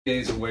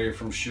Days away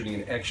from shooting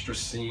an extra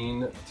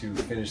scene to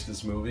finish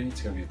this movie.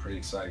 It's going to be a pretty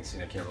exciting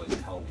scene. I can't really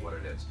tell what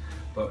it is.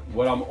 But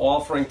what I'm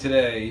offering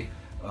today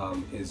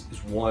is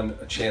one,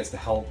 a chance to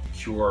help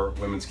cure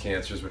women's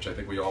cancers, which I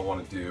think we all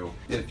want to do.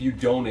 If you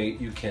donate,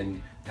 you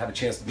can have a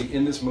chance to be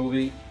in this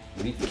movie,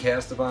 meet the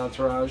cast of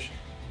Entourage.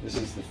 This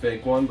is the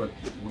fake one, but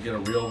we'll get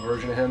a real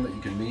version of him that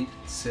you can meet,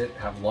 sit,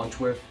 have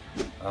lunch with.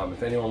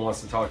 If anyone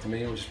wants to talk to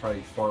me, which is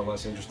probably far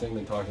less interesting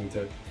than talking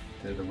to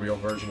the real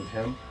version of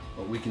him,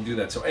 but we can do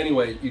that. So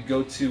anyway, you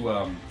go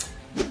to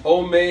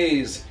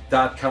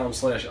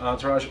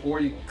omaze.com/entourage, or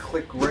you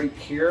click right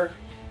here.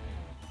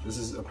 This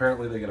is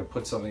apparently they're going to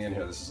put something in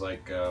here. This is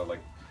like how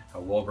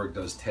Wahlberg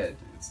does Ted.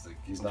 It's like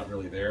he's not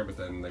really there, but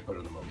then they put it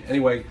in the movie.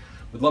 Anyway,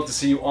 we'd love to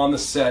see you on the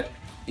set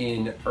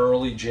in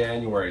early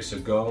January. So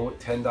go,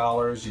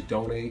 $10, you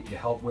donate, you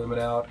help women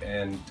out,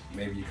 and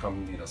maybe you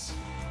come meet us.